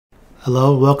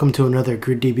Hello, welcome to another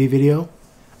GridDB video.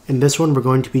 In this one, we're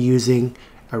going to be using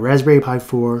a Raspberry Pi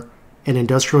 4, an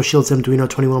Industrial Shields M-DUINO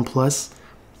 21 Plus,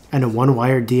 and a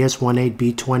one-wire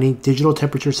DS18B20 digital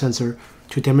temperature sensor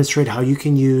to demonstrate how you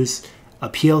can use a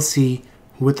PLC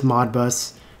with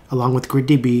Modbus along with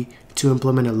GridDB to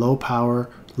implement a low-power,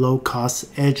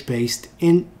 low-cost, edge-based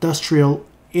industrial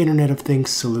Internet of Things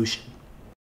solution.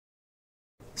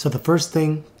 So the first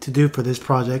thing to do for this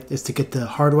project is to get the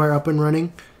hardware up and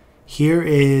running. Here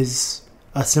is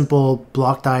a simple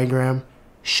block diagram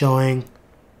showing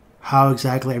how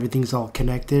exactly everything's all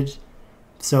connected.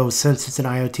 So since it's an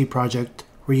IoT project,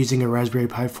 we're using a Raspberry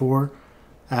Pi 4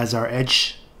 as our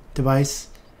edge device.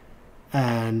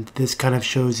 And this kind of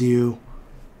shows you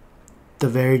the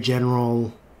very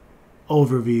general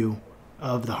overview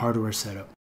of the hardware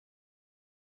setup.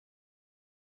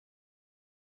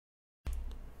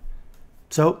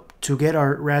 So to get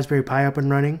our Raspberry Pi up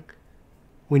and running,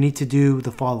 we need to do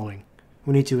the following.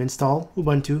 We need to install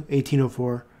Ubuntu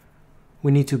 18.04.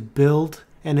 We need to build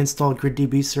and install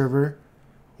GridDB server.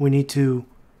 We need to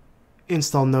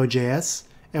install Node.js.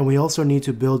 And we also need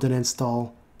to build and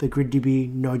install the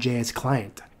GridDB Node.js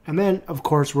client. And then, of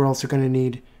course, we're also going to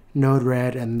need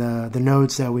Node-RED and the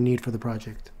nodes that we need for the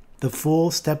project. The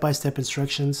full step-by-step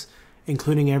instructions,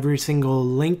 including every single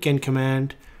link and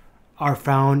command, are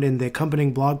found in the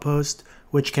accompanying blog post,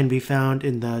 which can be found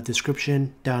in the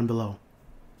description down below.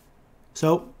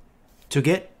 So, to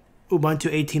get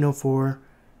Ubuntu 18.04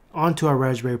 onto our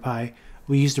Raspberry Pi,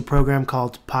 we used a program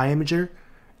called PiImager.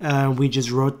 We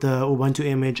just wrote the Ubuntu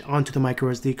image onto the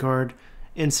microSD card,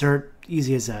 insert,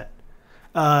 easy as that.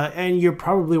 And you're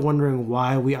probably wondering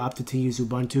why we opted to use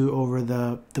Ubuntu over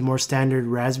the more standard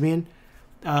Raspbian.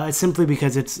 It's simply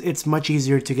because it's much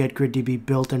easier to get GridDB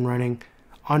built and running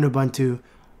on Ubuntu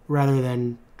rather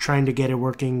than trying to get it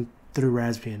working through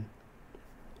Raspbian.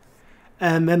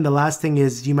 And then the last thing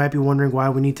is, you might be wondering why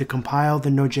we need to compile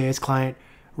the Node.js client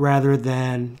rather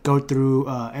than go through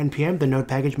NPM, the Node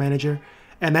Package Manager.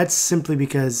 And that's simply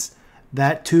because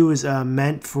that too is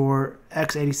meant for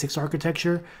x86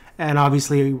 architecture, and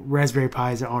obviously Raspberry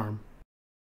Pi is an ARM.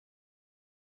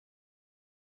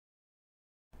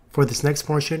 For this next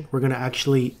portion, we're going to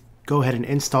actually go ahead and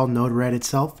install Node-RED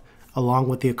itself along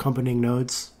with the accompanying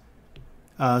nodes.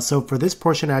 So for this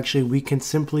portion, actually, we can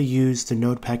simply use the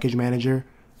Node Package Manager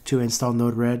to install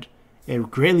Node-RED.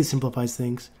 It greatly simplifies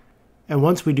things. And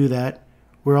once we do that,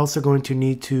 we're also going to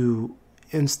need to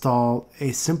install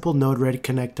a simple Node-RED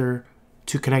connector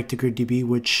to connect to GridDB,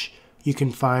 which you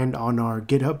can find on our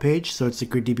GitHub page. So it's the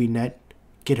GridDB Net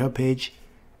GitHub page.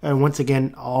 And once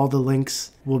again, all the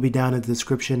links will be down in the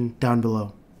description down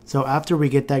below. So after we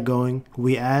get that going,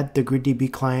 we add the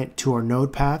GridDB client to our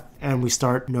node path and we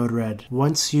start Node-RED.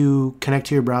 Once you connect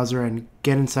to your browser and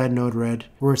get inside Node-RED,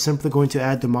 we're simply going to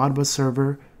add the Modbus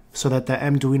server so that the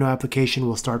M-DUINO application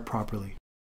will start properly.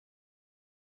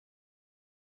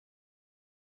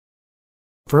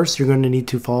 First, you're going to need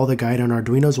to follow the guide on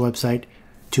Arduino's website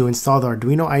to install the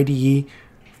Arduino IDE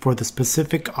for the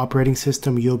specific operating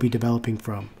system you'll be developing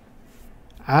from.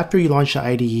 After you launch the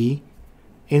IDE,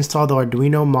 install the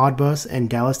Arduino Modbus and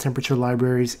Dallas temperature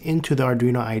libraries into the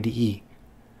Arduino IDE.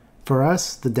 For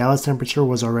us, the Dallas temperature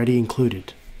was already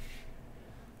included.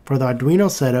 For the Arduino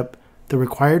setup, the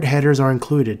required headers are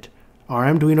included. Our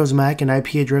M-DUINO's MAC and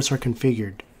IP address are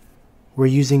configured. We're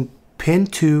using pin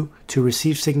 2 to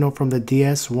receive signal from the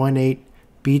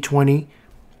DS18B20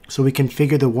 so we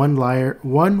configure the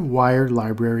one-wire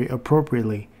library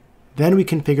appropriately. Then we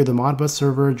configure the Modbus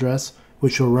server address,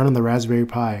 which will run on the Raspberry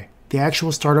Pi. The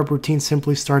actual startup routine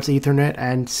simply starts Ethernet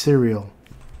and serial.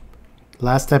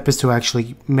 Last step is to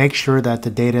actually make sure that the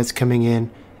data is coming in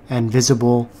and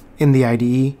visible in the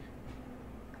IDE.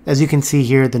 As you can see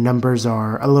here, the numbers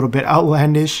are a little bit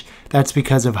outlandish. That's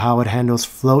because of how it handles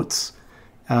floats.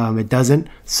 It doesn't,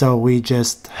 so we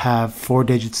just have 4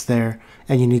 digits there,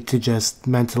 and you need to just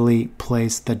mentally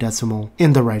place the decimal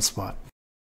in the right spot.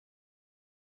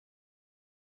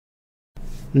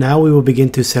 Now we will begin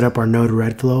to set up our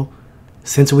Node-RED flow.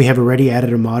 Since we have already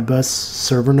added a Modbus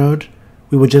server node,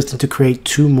 we will just need to create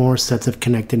 2 more sets of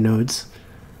connected nodes.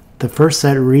 The first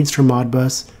set reads from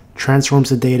Modbus, transforms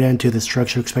the data into the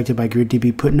structure expected by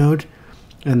GridDB put node,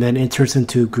 and then enters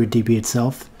into GridDB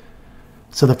itself.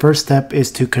 So the first step is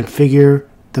to configure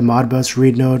the Modbus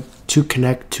read node to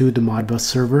connect to the Modbus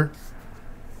server.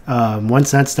 Once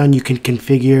that's done, you can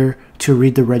configure to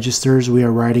read the registers we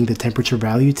are writing the temperature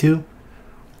value to.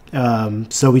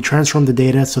 So we transform the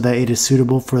data so that it is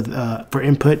suitable for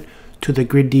input to the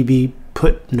GridDB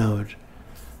put node.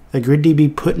 The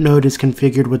GridDB put node is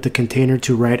configured with the container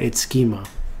to write its schema.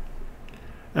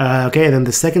 Okay, then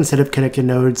the second set of connected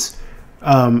nodes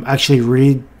actually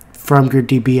read from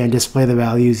GridDB and display the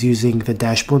values using the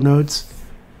dashboard nodes.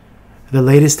 The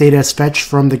latest data is fetched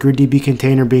from the GridDB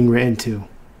container being written to.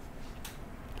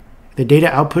 The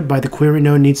data output by the query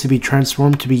node needs to be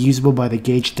transformed to be usable by the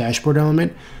gauge dashboard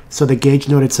element, so the gauge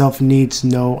node itself needs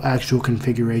no actual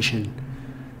configuration.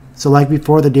 So like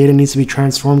before, the data needs to be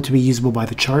transformed to be usable by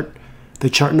the chart. The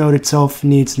chart node itself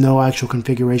needs no actual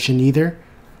configuration either.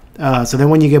 So then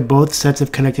when you get both sets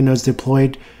of connected nodes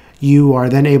deployed, you are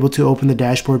then able to open the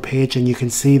dashboard page and you can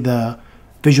see the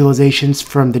visualizations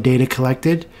from the data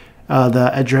collected. The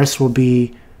address will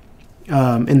be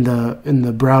in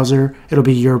the browser. It'll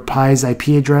be your Pi's IP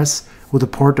address with a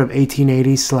port of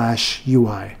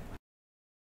 1880/UI.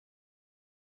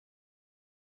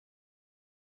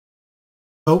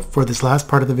 So for this last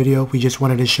part of the video, we just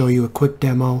wanted to show you a quick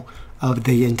demo of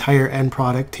the entire end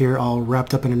product here, all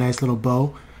wrapped up in a nice little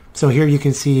bow. So here you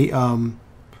can see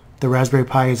the Raspberry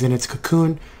Pi is in its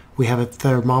cocoon. We have a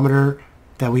thermometer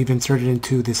that we've inserted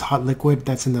into this hot liquid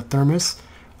that's in the thermos.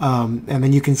 And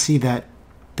then you can see that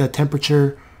the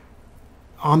temperature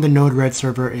on the Node Red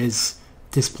server is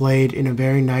displayed in a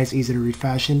very nice, easy to read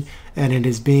fashion, and it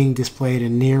is being displayed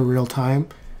in near real time.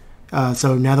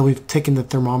 So now that we've taken the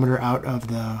thermometer out of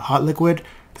the hot liquid,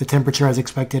 the temperature as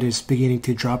expected is beginning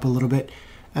to drop a little bit.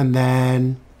 And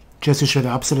then just to show the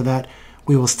opposite of that,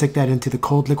 we will stick that into the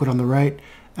cold liquid on the right,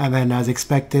 and then as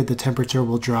expected, the temperature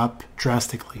will drop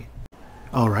drastically.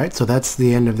 Alright, so that's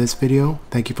the end of this video.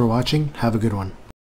 Thank you for watching. Have a good one.